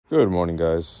Good morning,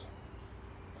 guys.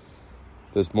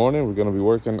 This morning we're going to be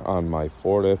working on my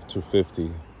Ford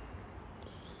F250.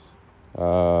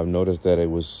 Noticed that it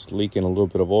was leaking a little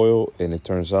bit of oil, and it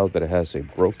turns out that it has a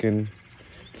broken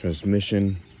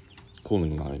transmission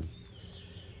cooling line.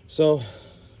 So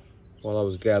while I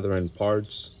was gathering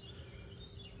parts,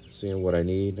 seeing what I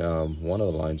need, one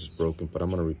of the lines is broken, but I'm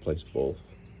going to replace both.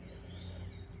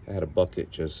 I had a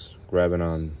bucket just grabbing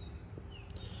on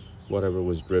whatever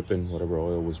was dripping, whatever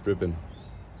oil was dripping.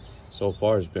 So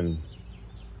far it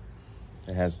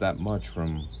has that much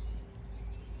from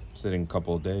sitting a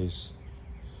couple of days.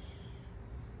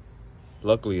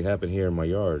 Luckily it happened here in my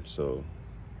yard, so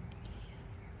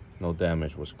no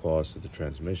damage was caused to the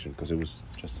transmission, because it was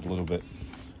just a little bit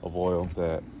of oil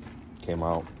that came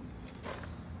out.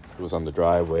 It was on the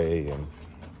driveway and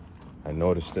I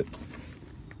noticed it.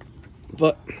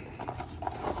 But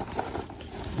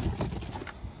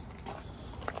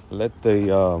let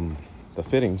the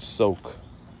fittings soak,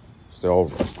 because they're all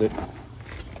rusted.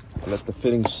 Let the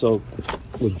fittings soak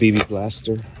with BB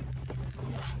Blaster,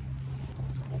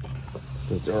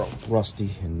 because they're all rusty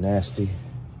and nasty.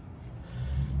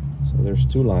 So there's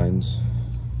two lines.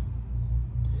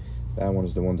 That one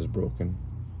is the one that's broken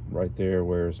right there,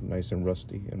 where it's nice and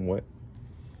rusty and wet.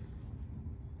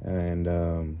 And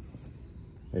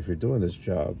if you're doing this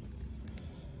job,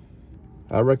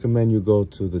 I recommend you go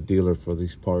to the dealer for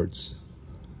these parts,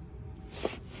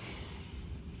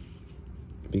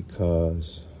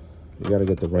 because you got to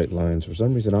get the right lines. For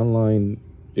some reason online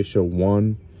it showed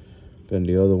one, then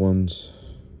the other one, so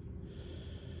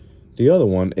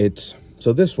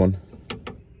this one,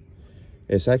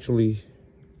 it's actually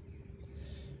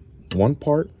one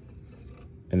part,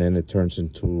 and then it turns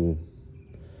into,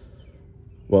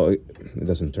 well, it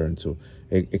doesn't turn into,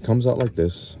 it comes out like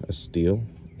this, a steel,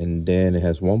 and then it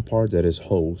has one part that is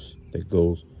hose that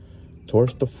goes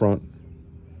towards the front,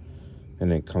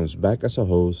 and it comes back as a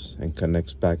hose and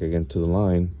connects back again to the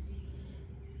line,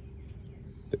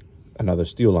 another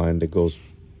steel line that goes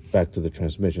back to the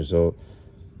transmission. So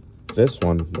this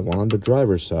one, the one on the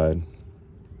driver's side,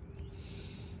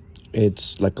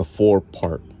 it's like a four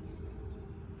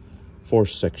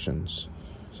sections.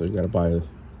 So you gotta buy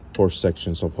 4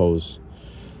 sections of hose.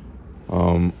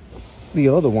 The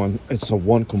other one, it's a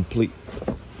one complete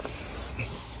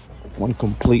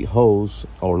hose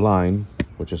or line,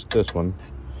 which is this one,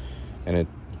 and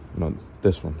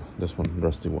this one,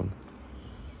 rusty one,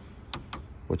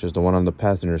 which is the one on the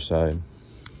passenger side.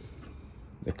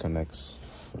 It connects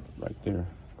right there.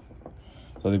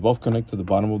 So they both connect to the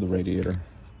bottom of the radiator.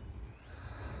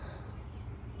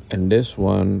 And this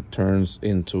one turns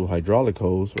into hydraulic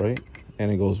hose, right?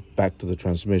 And it goes back to the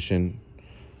transmission.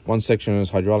 One section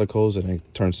is hydraulic hose, and it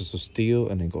turns into steel,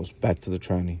 and it goes back to the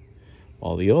tranny.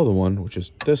 While the other one, which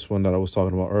is this one that I was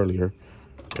talking about earlier,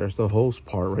 there's the hose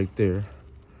part right there,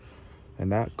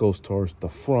 and that goes towards the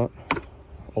front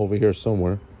over here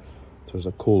somewhere. There's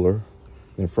a cooler,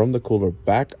 and from the cooler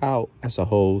back out as a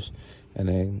hose, and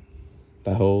then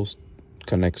the hose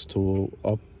connects to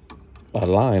a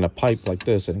line, a pipe like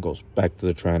this, and it goes back to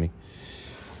the tranny.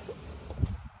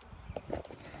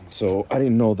 So I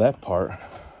didn't know that part.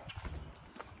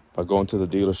 By going to the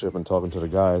dealership and talking to the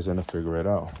guys, and I figure it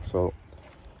out. So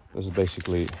this is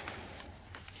basically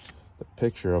the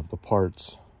picture of the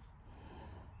parts.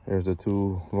 Here's the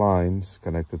 2 lines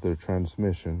connected to the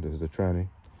transmission. This is the tranny.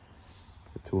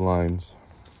 The 2 lines.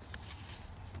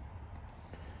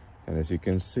 And as you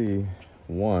can see,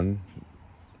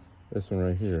 this one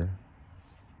right here,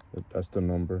 that's the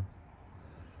number.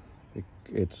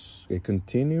 It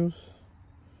continues,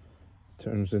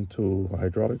 turns into a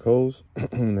hydraulic hose,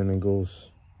 and then it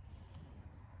goes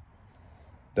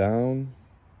down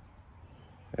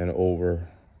and over.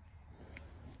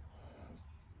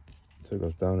 So it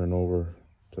goes down and over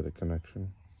to the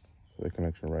connection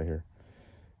right here.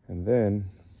 And then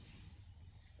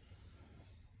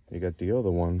you got the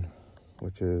other one,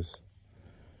 which is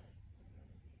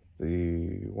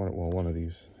one of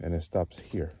these, and it stops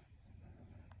here.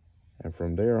 And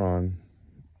from there on,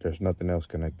 there's nothing else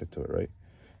connected to it, right?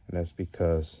 And that's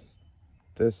because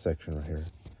this section right here,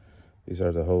 these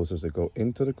are the hoses that go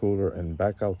into the cooler and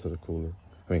back out to the cooler.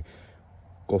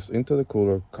 Goes into the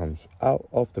cooler, comes out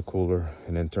of the cooler,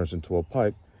 and then turns into a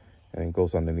pipe, and it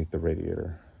goes underneath the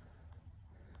radiator.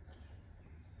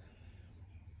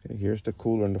 Okay, here's the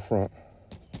cooler in the front,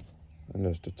 and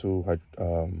there's the 2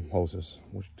 hoses,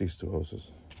 these 2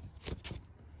 hoses.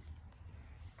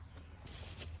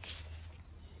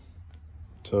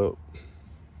 So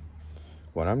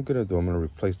what I'm gonna do, I'm gonna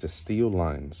replace the steel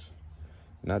lines,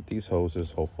 not these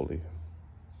hoses, hopefully.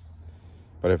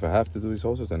 But if I have to do these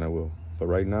hoses, then I will. But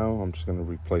right now, I'm just gonna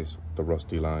replace the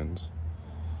rusty lines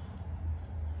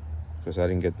because I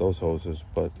didn't get those hoses,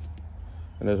 and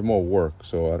there's more work,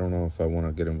 so I don't know if I want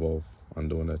to get involved on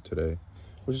doing that today.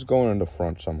 We're just going in the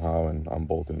front somehow and I'm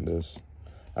bolting this.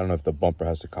 I don't know if the bumper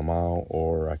has to come out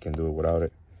or I can do it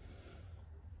without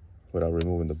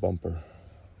removing the bumper.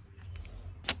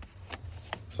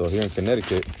 So here in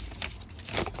Connecticut,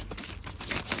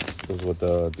 this is what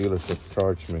the dealership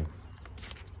charged me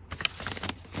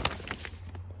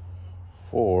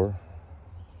for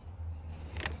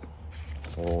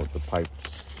the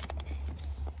pipes,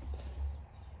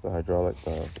 the hydraulic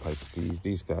pipes,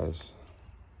 these guys.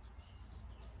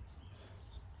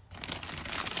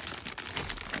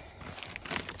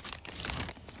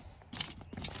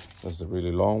 That's the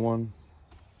really long one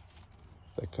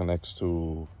that connects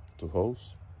to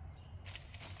hose.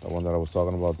 The one that I was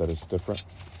talking about that is different.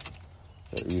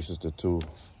 That uses the two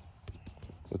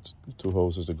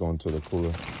hoses to go into the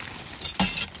cooler.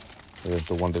 Here's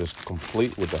the one that is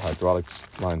complete with the hydraulics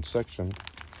line section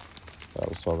that I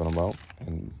was talking about.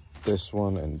 And this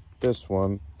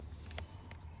one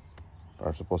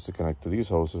are supposed to connect to these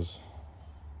hoses.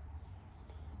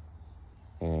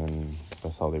 And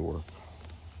that's how they work.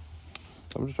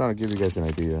 So I'm just trying to give you guys an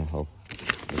idea of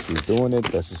if you're doing it,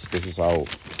 this is how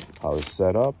it's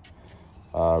set up.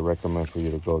 I recommend for you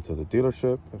to go to the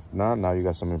dealership. If not, now you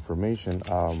got some information.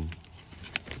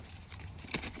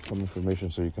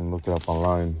 So you can look it up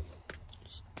online.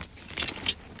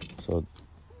 So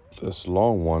this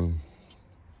long one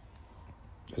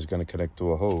is going to connect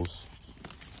to a hose.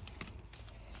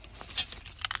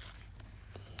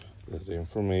 There's the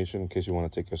information in case you want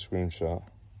to take a screenshot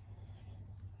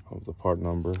of the part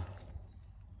number.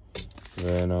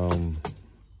 Then the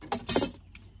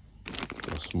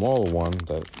smaller one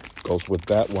that goes with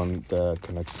that one that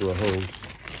connects to a hose.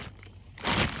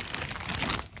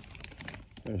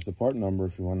 There's the part number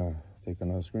if you want to take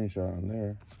another screenshot on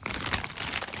there.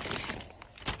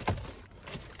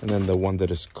 And then the one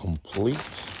that is complete,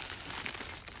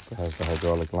 that has the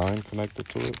hydraulic line connected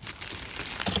to it.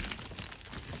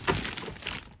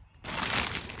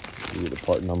 Give you the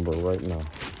part number right now.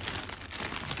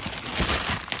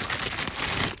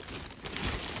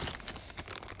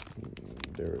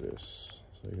 There it is.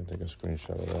 So you can take a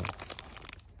screenshot of that.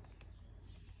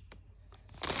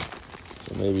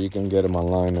 So maybe you can get them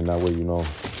online, and that way you know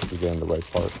you're getting the right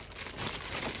part.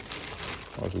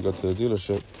 Or if you go to the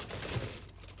dealership,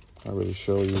 I already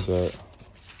show you that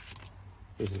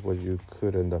this is what you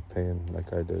could end up paying,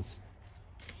 like I did.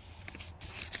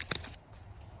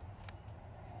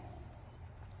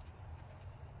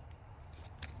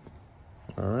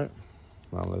 All right,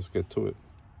 now let's get to it.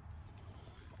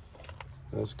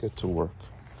 Let's get to work.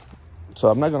 So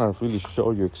I'm not gonna really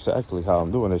show you exactly how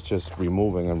I'm doing it, just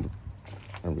removing and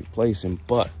replacing,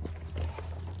 but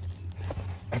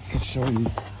I can show you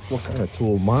what kind of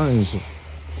tool mines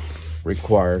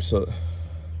require. So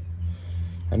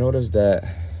I noticed that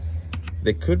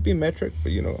they could be metric,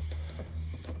 but you know,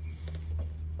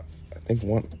 I think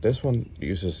this one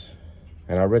uses,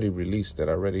 and I already released it,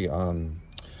 I already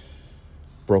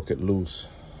broke it loose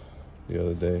the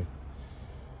other day.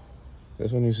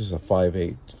 This one uses a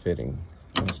 5/8 fitting.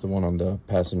 That's the one on the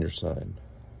passenger side.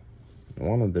 The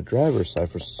one on the driver's side,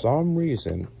 for some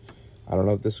reason, I don't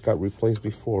know if this got replaced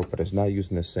before, but it's not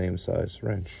using the same size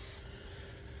wrench.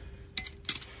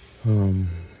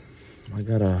 I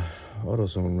got a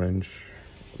AutoZone wrench,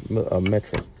 a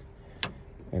metric,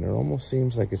 and it almost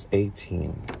seems like it's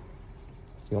 18.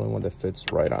 It's the only one that fits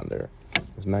right on there.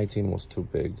 Because 19 was too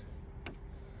big.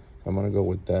 I'm gonna go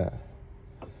with that.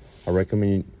 I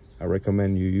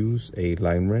recommend you use a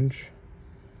line wrench.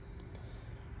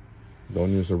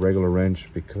 Don't use a regular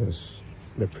wrench because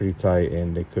they're pretty tight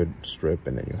and they could strip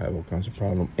and then you have all kinds of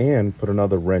problems. And put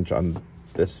another wrench on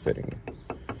this fitting.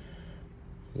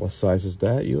 What size is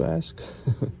that, you ask?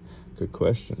 Good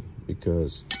question,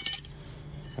 because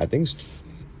I think it's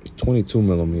 22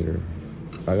 millimeter.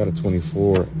 I got a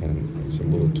 24 and it's a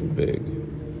little too big.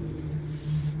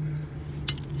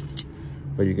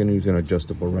 But you can use an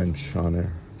adjustable wrench on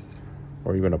there,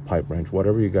 or even a pipe wrench,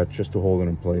 whatever you got, just to hold it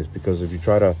in place. Because if you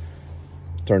try to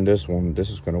turn this one, this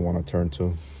is going to want to turn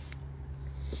too.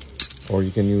 Or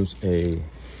you can use a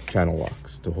channel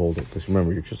locks to hold it, because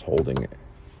remember, you're just holding it.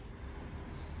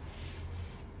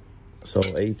 So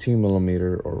 18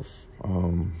 millimeter, or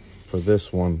for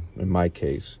this one in my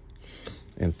case,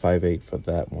 and 5/8 for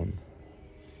that one.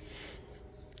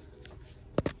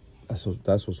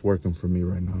 That's what's working for me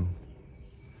right now.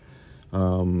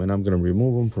 And I'm gonna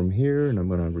remove them from here, and I'm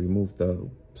gonna remove the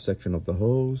section of the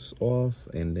hose off,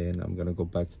 and then I'm gonna go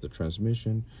back to the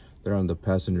transmission. They're on the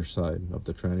passenger side of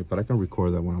the tranny, but I can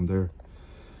record that when I'm there.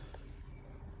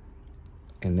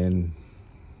 And then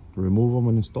remove them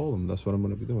and install them. That's what I'm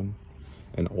gonna be doing.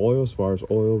 And oil, as far as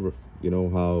oil, you know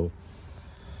how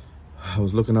I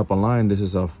was looking up online. This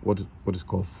is a what is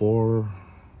called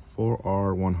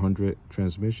 4R100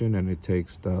 transmission, and it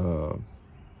takes the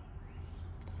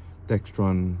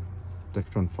Dextron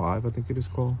 5, I think it is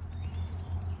called.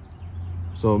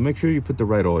 So make sure you put the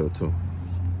right oil too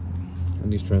in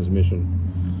these transmission.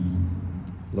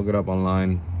 Look it up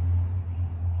online.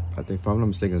 I think, if I'm not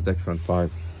mistaken, it's Dextron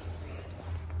 5.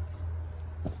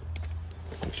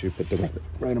 Make sure you put the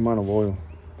right amount of oil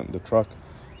in the truck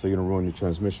so you don't ruin your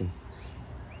transmission.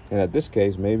 And at this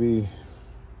case, maybe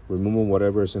removing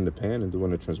whatever is in the pan and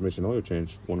doing a transmission oil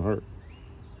change won't hurt.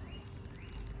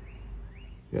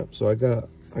 Yep, so I got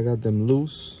them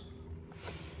loose.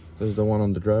 This is the one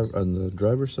on the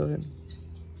driver's side.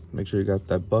 Make sure you got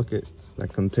that bucket,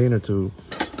 that container to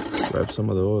grab some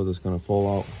of the oil that's gonna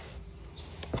fall out.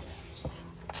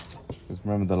 Because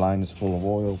remember, the line is full of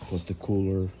oil plus the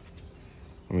cooler.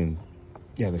 I mean,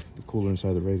 yeah, the cooler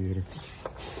inside the radiator.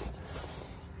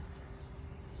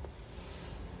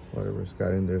 Whatever's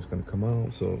got in there is gonna come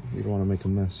out, so you don't wanna make a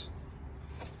mess.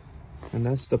 And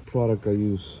that's the product I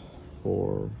use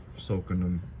for soaking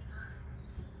them.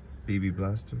 PB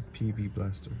Blaster.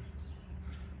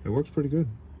 It works pretty good.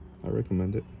 I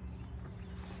recommend it.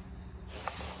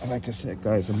 And like I said,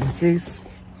 guys, in my case,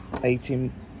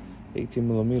 18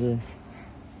 millimeter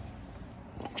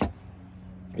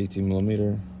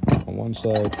on one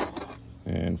side,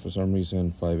 and for some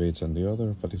reason 5/8 on the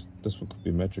other. But this one could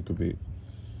be metric,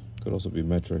 could also be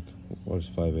metric. What is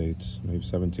 5/8? Maybe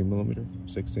 17 millimeter,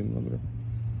 16 millimeter.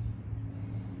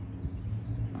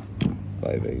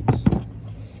 5/8.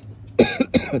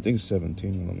 I think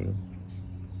 17 millimeter.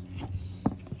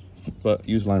 But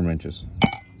use line wrenches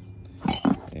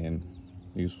and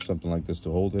use something like this to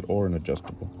hold it, or an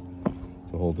adjustable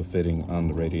to hold the fitting on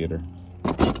the radiator.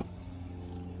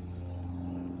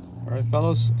 All right,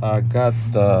 fellas, I got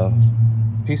the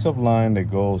piece of line that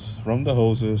goes from the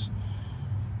hoses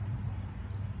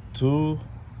to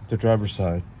the driver's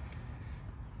side,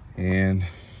 and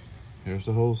here's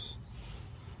the hose.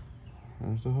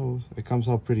 There's the hose. It comes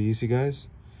out pretty easy, guys.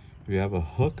 If you have a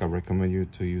hook, I recommend you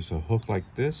to use a hook like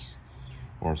this,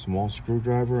 or a small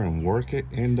screwdriver, and work it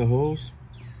in the hose,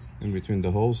 in between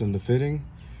the hose and the fitting.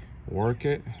 Work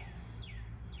it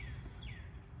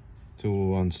to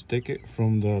unstick it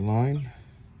from the line.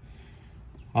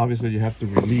 Obviously, you have to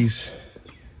release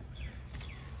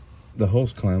the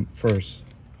hose clamp first,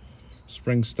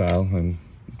 spring style, and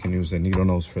you can use a needle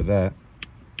nose for that.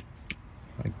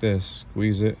 Like this,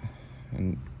 squeeze it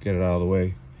and get it out of the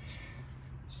way.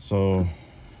 So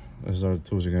those are the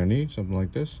tools you're gonna need, something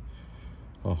like this.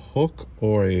 A hook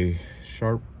or a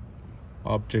sharp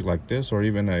object like this, or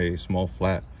even a small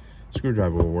flat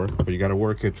screwdriver will work, but you got to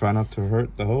work it. Try not to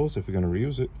hurt the hose if you're going to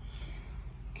reuse it.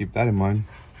 Keep that in mind.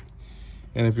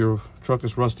 And if your truck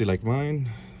is rusty like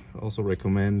mine, I also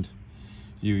recommend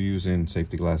you using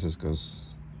safety glasses, because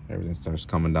everything starts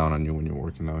coming down on you when you're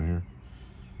working out here.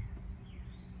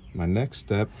 My next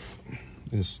step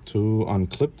is to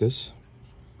unclip this.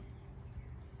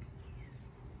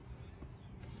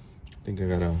 I think I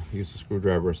gotta use a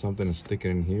screwdriver or something and stick it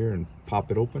in here and pop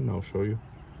it open. I'll show you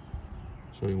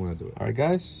when I do it. All right,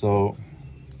 guys, so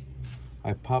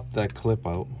I popped that clip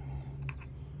out.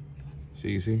 It's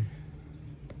easy.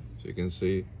 So you can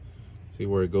see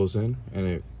where it goes in, and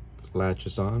it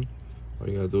latches on. All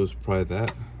you gotta do is pry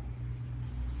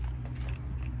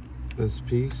this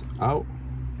piece out,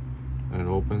 and it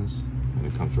opens and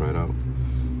it comes right out.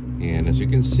 And as you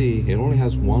can see, it only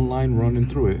has one line running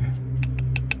through it.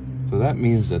 So that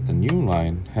means that the new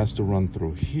line has to run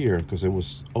through here, because it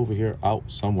was over here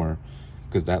out somewhere,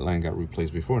 because that line got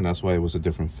replaced before, and that's why it was a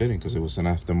different fitting, because it was an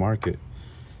aftermarket.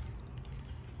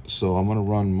 So I'm gonna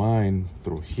run mine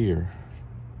through here,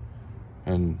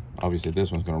 and obviously this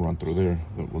one's gonna run through there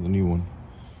with the new one.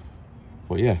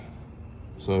 But yeah,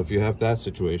 so if you have that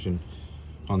situation,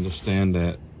 understand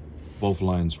that both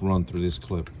lines run through this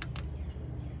clip,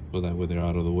 so that way they're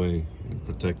out of the way and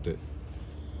protect it.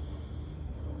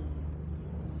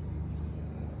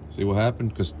 See what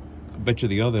happened? Because I bet you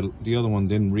the other one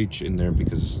didn't reach in there,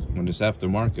 because when it's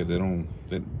aftermarket, they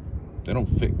don't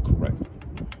fit correct.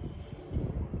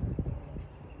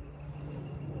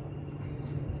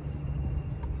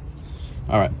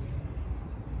 All right,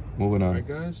 moving on. All right,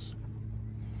 guys,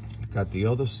 got the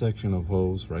other section of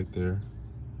hose right there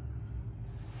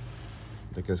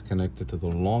that gets connected to the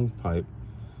long pipe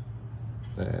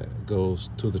that goes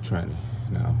to the tranny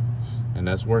now, and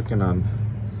that's working on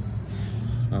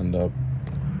on the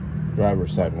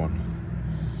driver's side one.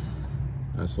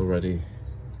 That's already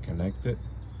connected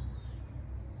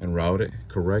and routed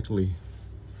correctly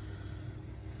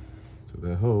to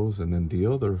the hose, and then the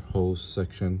other hose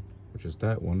section, which is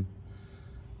that one,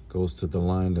 goes to the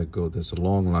line that goes, there's a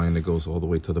long line that goes all the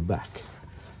way to the back.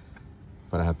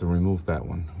 But I have to remove that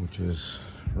one, which is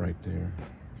right there.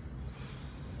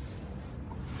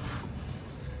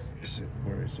 Is it?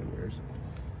 Where is it? Where is it?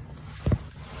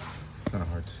 Kind of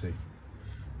hard to see.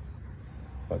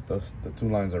 But the two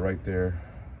lines are right there,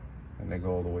 and they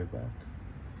go all the way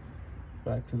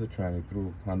back to the tranny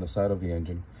through on the side of the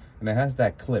engine. And it has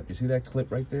that clip. You see that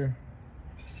clip right there?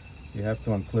 You have to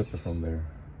unclip it from there.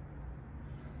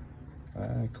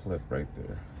 That clip right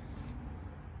there.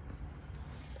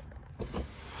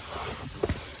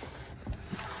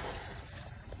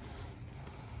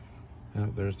 Yeah,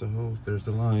 there's the hose, there's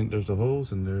the line, there's the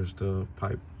hose, and there's the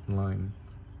pipe line.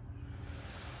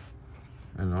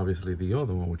 And obviously the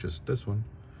other one, which is this one,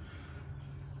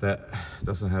 that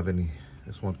doesn't have any,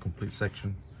 this one complete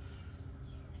section.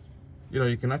 You know,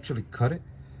 you can actually cut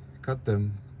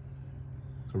them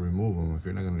to remove them. If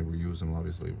you're not gonna reuse them,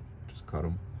 obviously, just cut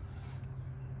them.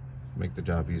 Make the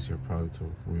job easier probably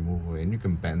to remove them. And you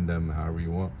can bend them however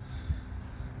you want.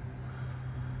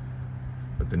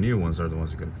 But the new ones are the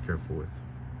ones you gotta be careful with.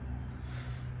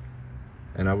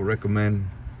 And I would recommend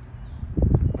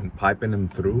when piping them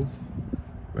through,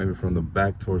 maybe from the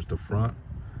back towards the front,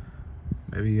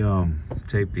 maybe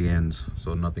tape the ends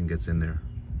so nothing gets in there.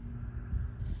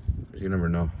 You never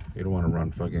know. You don't want to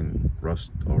run fucking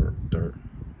rust or dirt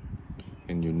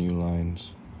in your new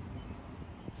lines.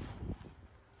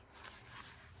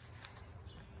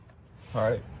 All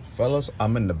right, fellas,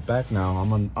 I'm in the back now.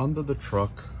 I'm under the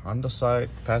truck, on the side,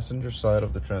 passenger side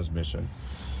of the transmission.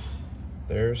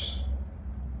 There's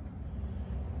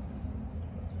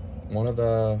one of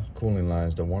the cooling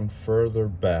lines, the one further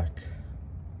back.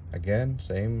 Again,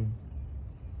 same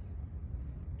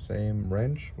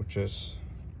wrench, which is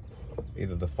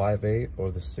either the 5/8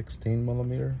 or the 16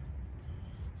 millimeter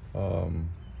line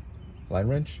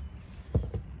wrench.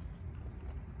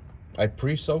 I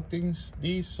pre-soaked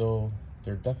these, so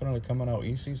they're definitely coming out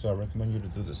easy, so I recommend you to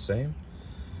do the same.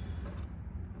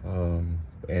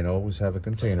 And always have a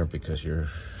container, because you're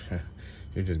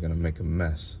just gonna make a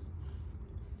mess.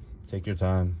 Take your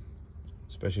time,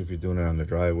 especially if you're doing it on the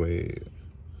driveway,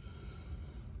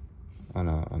 on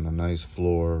a nice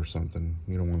floor or something.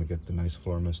 You don't want to get the nice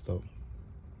floor messed up.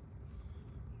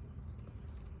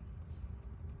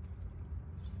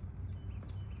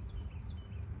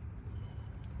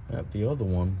 At the other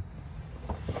one,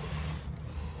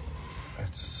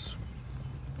 it's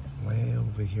way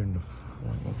over here in the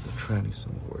front of the tranny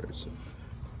somewhere.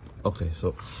 Okay,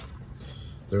 so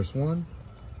there's one,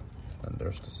 and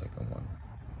there's the second one.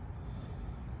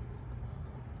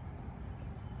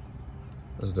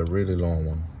 This is the really long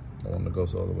one, the one that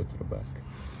goes all the way to the back.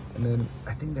 And then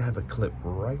I think they have a clip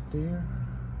right there,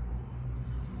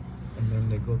 and then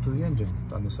they go to the engine,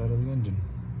 on the side of the engine.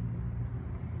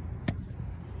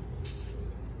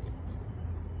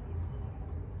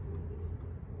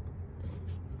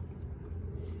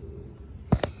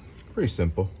 Pretty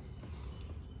simple.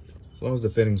 As long as the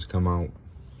fittings come out,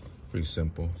 pretty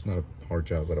simple. It's not a hard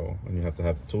job at all. And you have to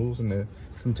have the tools and the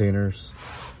containers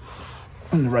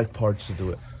and the right parts to do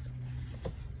it.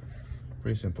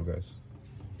 Pretty simple, guys.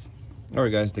 All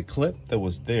right, guys, the clip that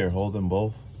was there holding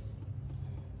both,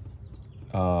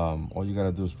 all you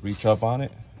gotta do is reach up on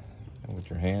it, and with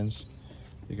your hands,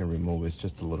 you can remove it. It's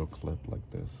just a little clip like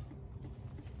this.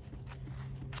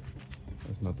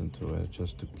 There's nothing to it,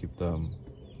 just to keep them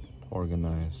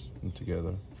organized and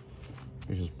together.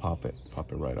 You just pop it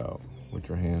right out with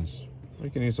your hands. You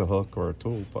can use a hook or a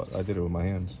tool, but I did it with my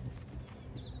hands.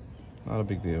 Not a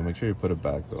big deal. Make sure you put it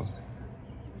back though.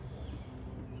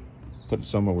 Put it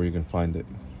somewhere where you can find it.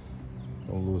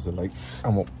 Don't lose it like I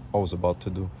was about to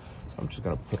do. I'm just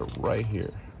gonna put it right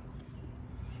here.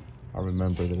 I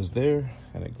remember that it's there,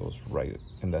 and it goes right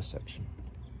in that section.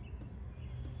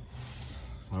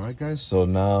 All right, guys, so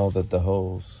now that the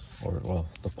hose, or well,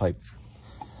 the pipe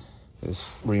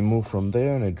is removed from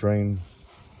there and it drained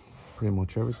pretty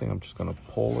much everything, I'm just gonna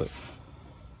pull it.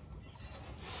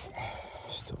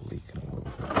 Still leaking a little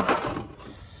bit.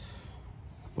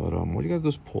 But what you gotta do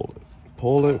is pull it.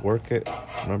 Pull it, work it.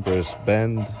 Remember, it's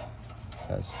bend,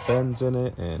 has bends in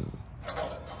it, and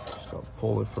just gotta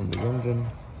pull it from the engine.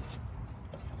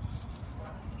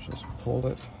 Just pull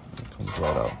it, and it comes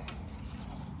right out.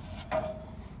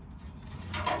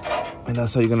 And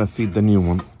that's how you're gonna feed the new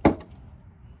one.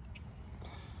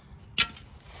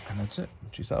 And that's it,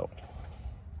 she's out.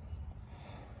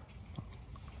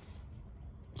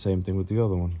 Same thing with the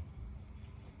other one.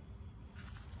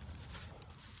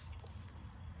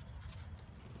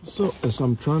 So as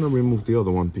I'm trying to remove the other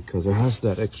one, because it has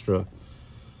that extra,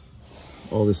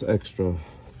 all this extra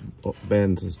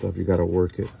bends and stuff, you gotta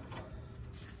work it.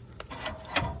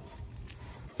 I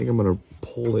think I'm gonna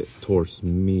pull it towards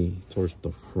me, towards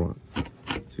the front.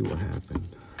 See what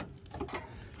happened.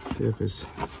 See if it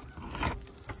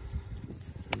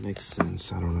makes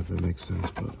sense. I don't know if it makes sense,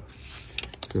 but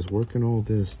because working all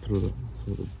this through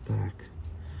the back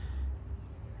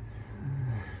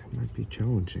might be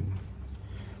challenging.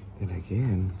 Then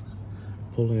again,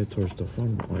 pulling it towards the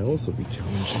front might also be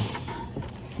challenging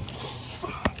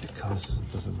because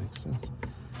it doesn't make sense.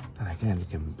 And again, you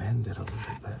can bend it a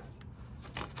little bit.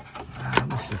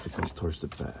 Let me see if it goes towards the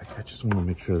back. I just want to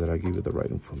make sure that I give you the right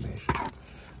information.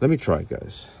 Let me try,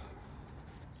 guys.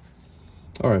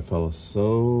 All right, fellas.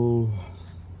 So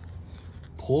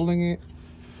pulling it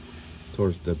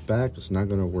towards the back is not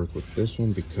going to work with this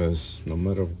one because no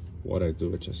matter what I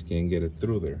do, I just can't get it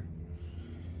through there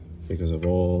because of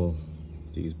all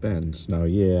these bends. Now,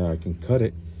 yeah, I can cut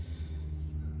it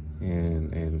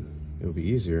and it'll be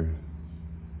easier.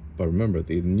 But remember,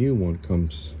 the new one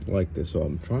comes like this. So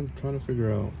I'm trying to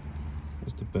figure out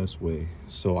what's the best way.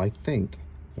 So I think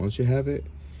once you have it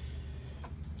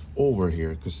over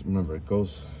here, because remember, it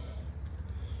goes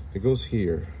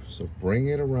here. So bring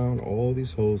it around all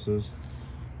these hoses,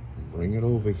 and bring it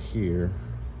over here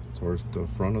towards the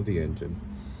front of the engine.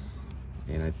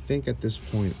 And I think at this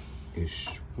point, it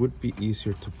would be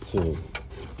easier to pull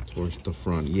towards the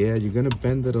front. Yeah, you're gonna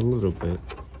bend it a little bit,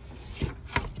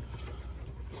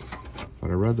 but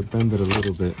I'd rather bend it a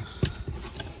little bit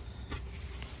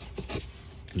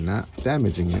and not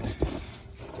damaging it.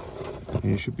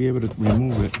 And you should be able to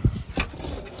remove it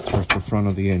towards the front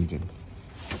of the engine.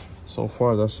 So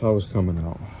far, that's how it's coming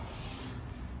out.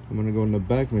 I'm gonna go in the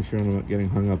back, make sure I'm not getting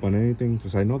hung up on anything,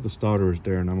 because I know the starter is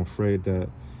there and I'm afraid that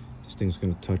this thing's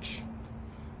gonna touch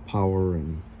power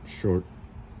and short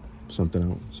something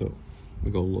out. So let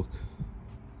me go look.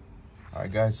 All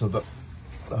right, guys, so the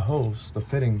hose, the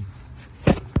fitting,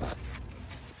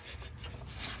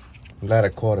 I'm glad I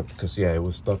caught it because, yeah, it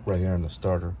was stuck right here in the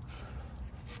starter.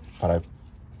 But I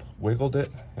wiggled it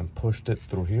and pushed it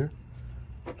through here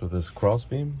to this cross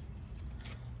beam.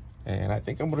 And I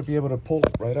think I'm going to be able to pull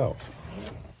it right out.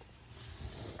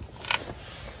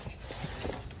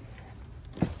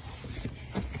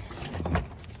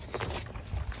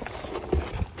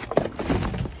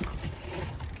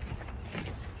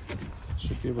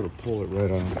 Should be able to pull it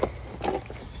right out.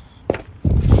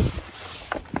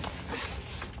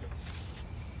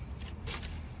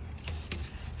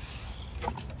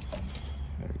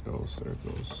 There it goes. There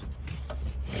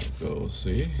it goes.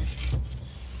 See?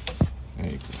 There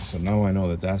you go. So now I know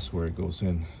that that's where it goes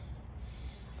in.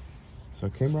 So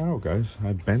it came right out, guys.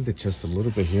 I bent it just a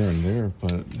little bit here and there,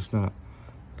 but it's not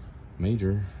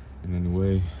major in any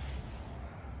way.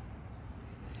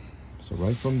 So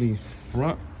right from the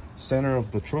front center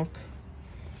of the truck,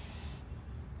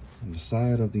 on the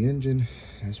side of the engine,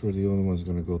 that's where the other one's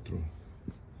gonna go through.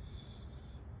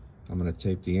 I'm gonna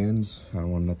tape the ends. I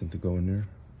don't want nothing to go in there.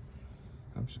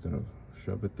 I'm just gonna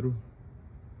shove it through.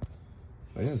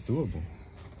 But yeah, it's doable.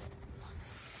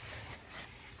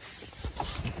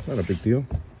 It's not a big deal.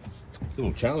 It's a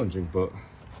little challenging, but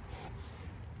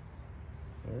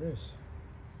there it is.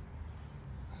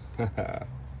 All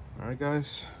right,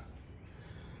 guys.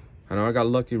 I know I got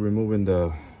lucky removing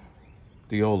the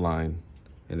O line,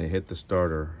 and it hit the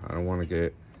starter. I don't want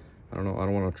to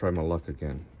try my luck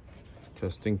again.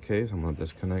 Just in case, I'm gonna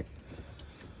disconnect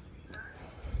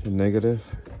the negative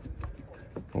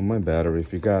on my battery.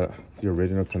 If you got the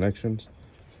original connections,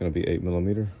 it's gonna be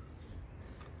 8mm.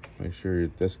 Make sure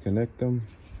you disconnect them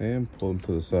and pull them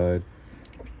to the side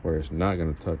where it's not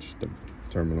gonna touch the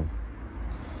terminal.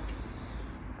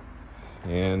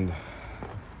 And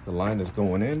the line is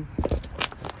going in.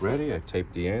 Ready. I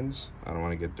taped the ends. I don't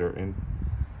want to get dirt in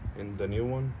the new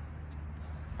one.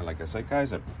 And like I said,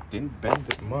 guys, I didn't bend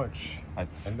it much. I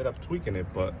ended up tweaking it,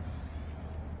 but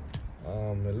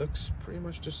it looks pretty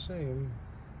much the same.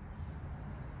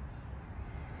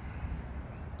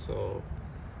 So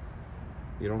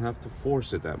you don't have to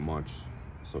force it that much.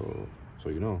 So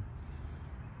you know,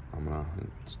 I'm gonna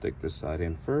stick this side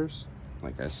in first,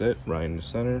 like I said, right in the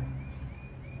center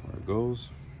where it goes,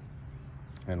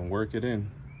 and work it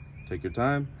in. Take your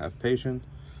time, have patience.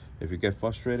 If you get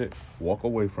frustrated, walk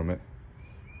away from it.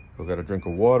 Go get a drink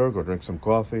of water, go drink some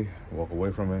coffee, walk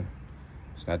away from it.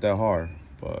 It's not that hard,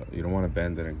 but you don't want to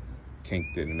bend it and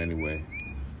kink it in any way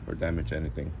or damage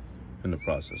anything in the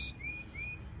process.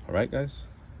 All right, guys,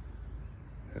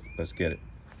 let's get it.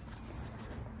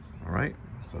 All right,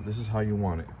 so this is how you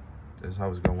want it. This is how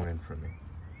it's going in for me,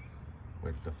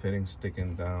 with the fitting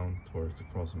sticking down towards the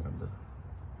cross member.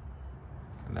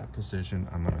 In that position,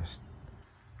 I'm gonna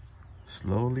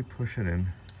slowly push it in.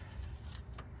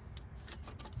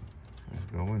 It's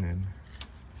going in.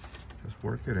 Just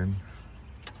work it in.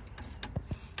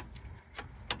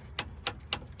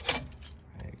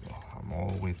 There you go. I'm all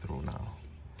the way through now.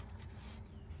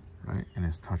 Right, and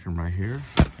it's touching right here.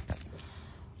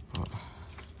 Oh.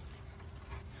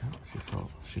 Yeah,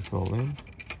 she fell in.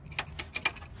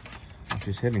 And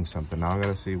she's hitting something. Now I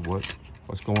gotta see what's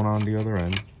going on the other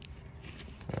end.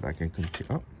 That I can continue.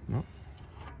 Oh no!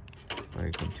 I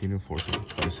can continue forcing.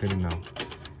 But it's hitting now.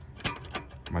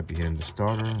 Might be hitting the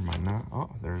starter, might not. Oh,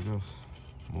 there it goes.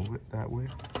 Move it that way.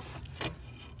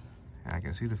 And I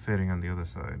can see the fitting on the other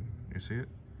side. You see it?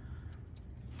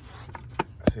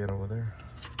 I see it over there.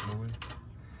 Moving.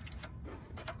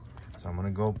 So I'm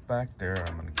gonna go back there.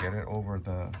 I'm gonna get it over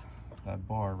that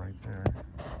bar right there.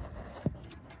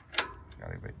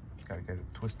 Gotta get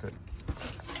it twisted.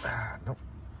 Ah, nope,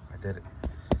 I did it.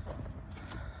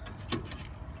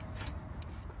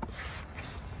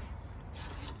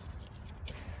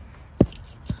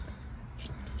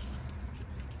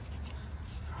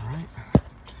 All right,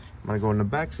 I'm gonna go in the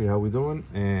back, see how we doing,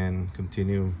 and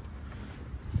continue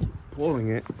pulling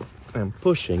it and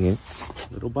pushing it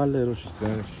little by little.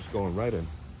 She's going right in.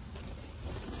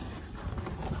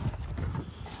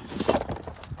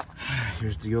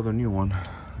 Here's the other new one.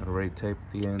 I already taped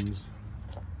the ends,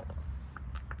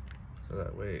 so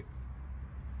that way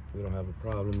we don't have a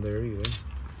problem there either.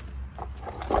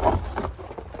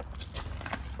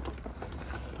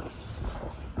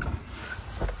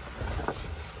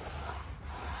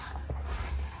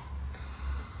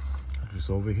 Just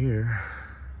over here.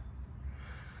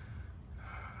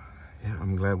 Yeah,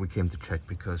 I'm glad we came to check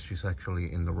because she's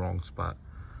actually in the wrong spot.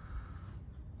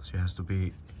 She has to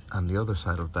be on the other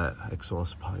side of that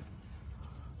exhaust pipe.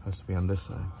 Has to be on this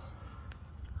side.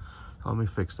 Let me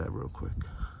fix that real quick.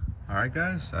 All right,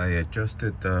 guys, I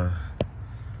adjusted the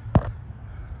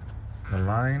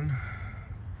line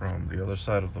from the other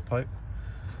side of the pipe.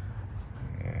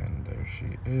 And there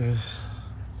she is.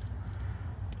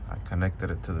 I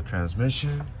connected it to the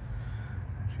transmission.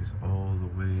 She's all the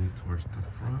way towards the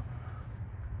front.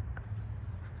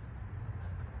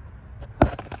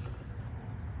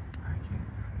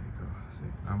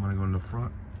 I'm gonna go in the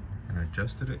front and I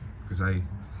adjusted it because I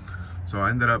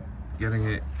ended up getting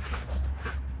it.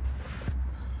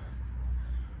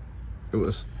 It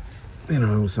was, it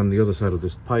was on the other side of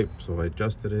this pipe, so I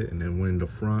adjusted it and then went in the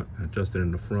front, adjusted it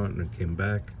in the front, and then came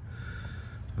back.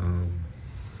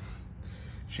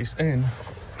 She's in.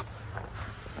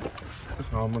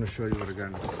 So I'm gonna show you what I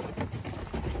got.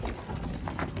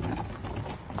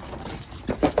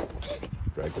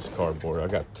 Drag this cardboard. I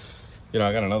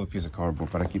got another piece of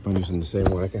cardboard, but I keep on using the same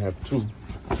one. I can have two.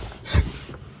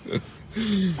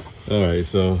 All right,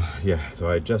 so yeah, so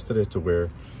I adjusted it to where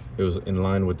it was in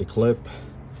line with the clip.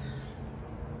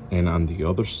 And on the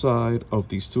other side of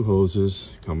these two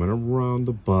hoses, coming around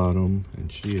the bottom, and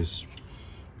she is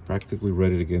practically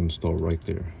ready to get installed right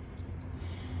there.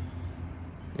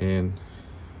 And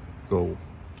go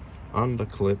on the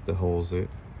clip that holds it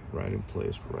right in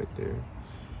place right there.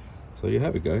 So you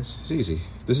have it, guys. It's easy.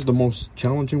 This is the most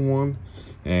challenging one,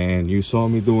 and you saw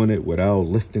me doing it without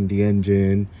lifting the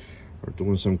engine or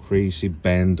doing some crazy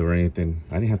bend or anything.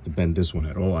 I didn't have to bend this one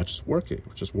at all. I just work it.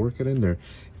 Just work it in there.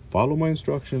 Follow my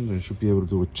instructions, and you should be able to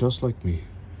do it just like me.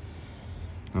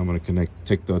 I'm gonna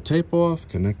take the tape off,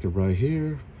 connect it right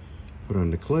here, put it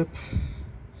on the clip,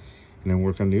 and then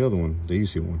work on the other one, the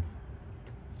easy one.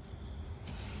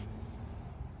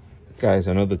 Guys,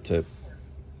 another tip.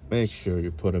 Make sure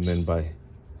you put them in by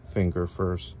finger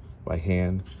first, by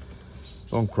hand.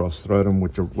 Don't cross-thread them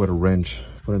with a wrench.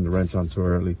 Putting the wrench on too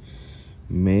early.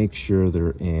 Make sure they're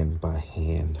in by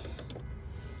hand.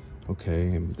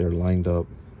 Okay, and they're lined up.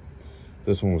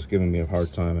 This one was giving me a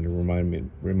hard time, and it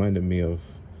reminded me of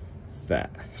that.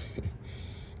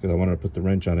 Because I wanted to put the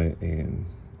wrench on it, and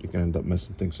you can end up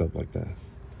messing things up like that.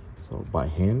 So by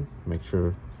hand, make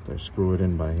sure they screw it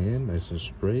in by hand, nice and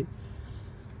straight.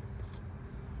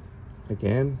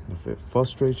 Again, if it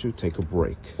frustrates you, take a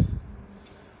break.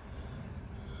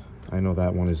 I know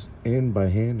that one is in by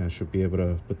hand. I should be able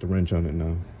to put the wrench on it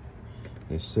now.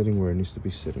 It's sitting where it needs to be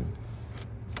sitting.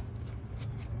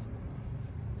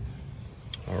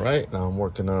 All right, now I'm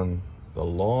working on the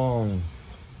long,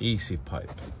 easy pipe.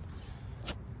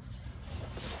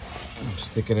 I'm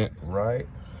sticking it right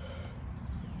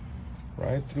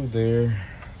through there.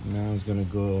 Now it's gonna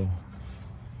go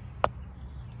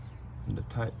in the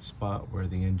tight spot where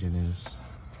the engine is.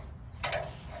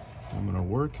 I'm gonna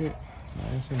work it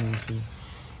nice and easy.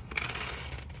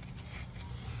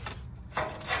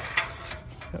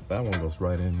 Yeah, that one goes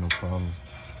right in, no problem.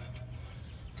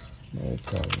 No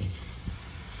problem.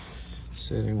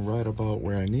 Sitting right about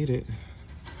where I need it.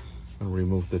 I'll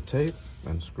remove the tape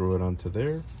and screw it onto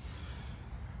there.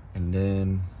 And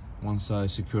then once I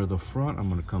secure the front, I'm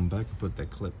gonna come back and put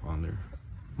that clip on there.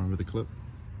 Remember the clip?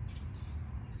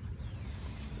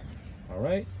 All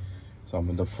right, so I'm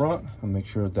in the front. I'll make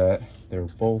sure that they're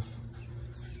both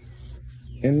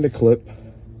in the clip.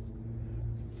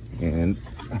 And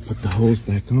I put the hose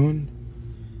back on.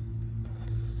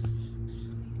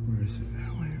 Where is it?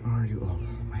 Where are you? Oh,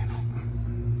 wait, no.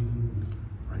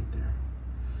 Right there.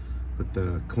 Put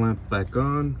the clamp back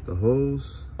on, the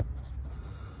hose.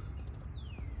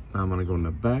 Now I'm gonna go in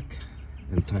the back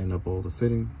and tighten up all the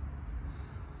fitting.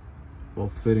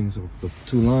 Both fittings of the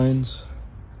two lines.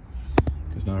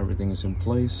 Because now everything is in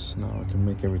place. Now I can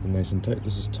make everything nice and tight.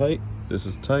 This is tight, this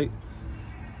is tight.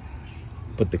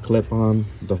 Put the clip on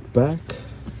the back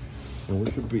and we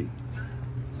should be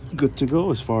good to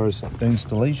go as far as the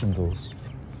installation goes.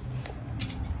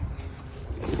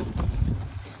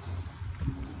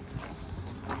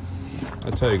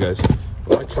 I tell you guys,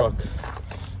 my truck,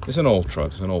 it's an old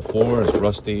truck. It's an old Ford, it's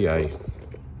rusty. I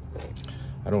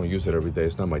don't use it every day.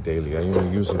 It's not my daily. I only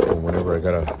use it for whenever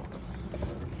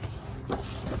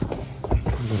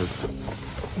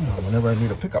whenever I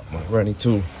need a pickup, whenever I need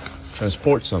to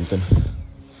transport something.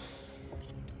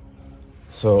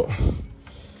 So,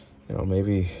 you know,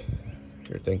 maybe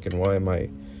you're thinking, why am I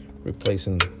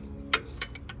replacing,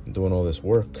 doing all this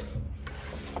work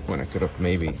when I could have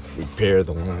maybe repaired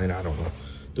the line? I don't know,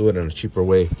 do it in a cheaper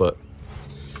way, but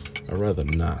I'd rather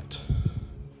not.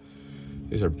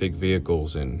 These are big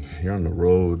vehicles and you're on the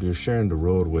road, you're sharing the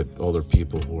road with other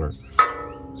people who are,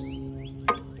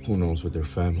 who knows, with their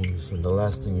families. And the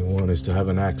last thing you want is to have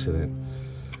an accident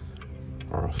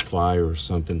or a fire or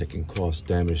something that can cause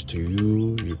damage to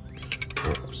you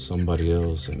or somebody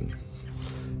else, and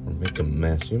or make a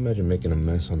mess. Can you imagine making a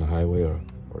mess on the highway or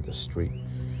the street,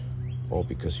 all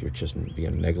because you're just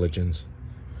being negligent,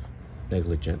 you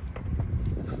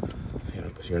know,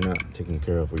 because you're not taking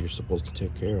care of what you're supposed to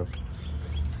take care of.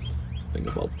 So think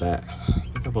about that.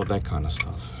 Think about that kind of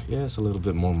stuff. Yeah, it's a little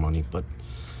bit more money, but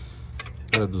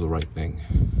gotta do the right thing.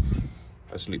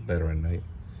 I sleep better at night.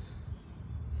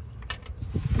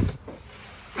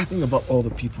 I think about all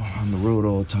the people on the road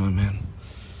all the time, man.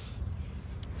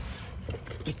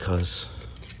 Because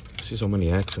I see so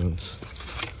many accidents.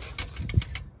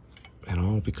 And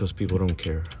all because people don't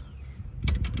care.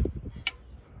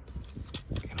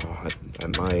 You know,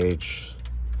 at my age,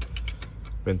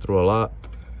 been through a lot.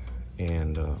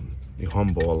 And you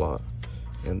humble a lot.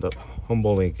 You end up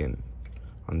humbling and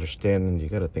understanding. You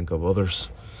gotta think of others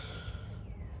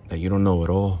that you don't know at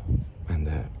all. And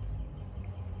that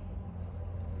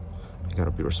you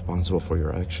gotta be responsible for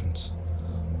your actions.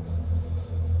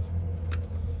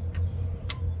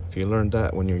 If you learn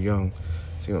that when you're young,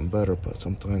 it's even better, but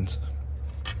sometimes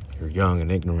you're young and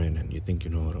ignorant and you think you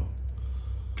know it all.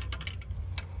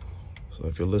 So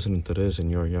if you're listening to this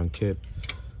and you're a young kid,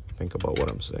 think about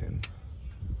what I'm saying.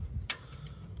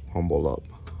 Humble up.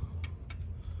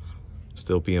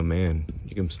 Still be a man.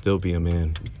 You can still be a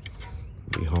man.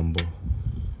 Be humble.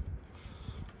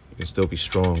 You can still be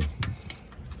strong.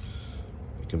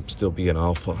 You can still be an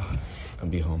alpha and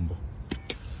be humble.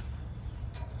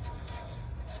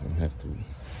 You don't have to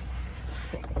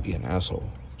be an asshole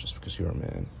just because you're a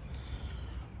man.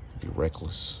 Be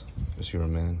reckless because you're a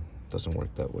man. It doesn't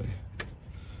work that way.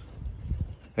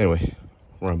 Anyway,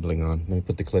 rambling on. Let me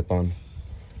put the clip on.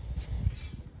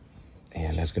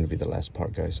 And that's gonna be the last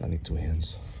part, guys. I need 2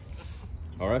 hands.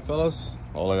 All right, fellas.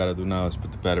 All I gotta do now is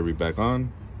put the battery back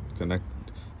on, connect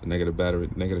the negative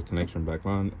connection back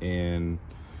on, and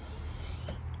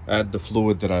add the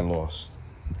fluid that I lost.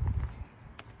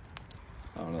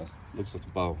 I don't know. Looks like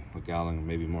about a gallon,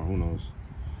 maybe more. Who knows?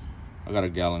 I got a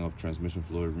gallon of transmission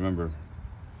fluid. Remember,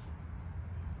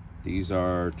 these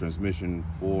are transmission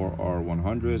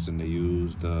 4R100s, and they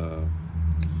used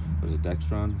was it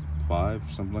Dextron 5,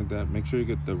 something like that. Make sure you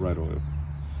get the right oil.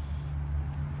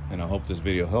 And I hope this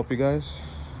video helped you guys.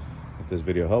 If this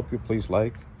video helped you, please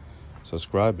like,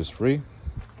 subscribe. It's free.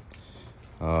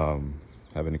 Have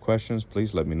any questions,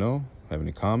 please let me know. Have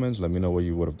any comments, let me know what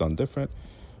you would have done different.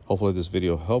 Hopefully this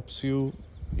video helps you.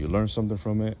 You learn something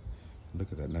from it.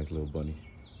 Look at that nice little bunny.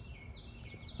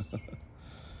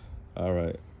 All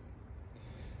right.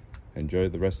 Enjoy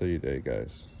the rest of your day,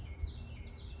 guys.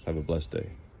 Have a blessed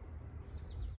day.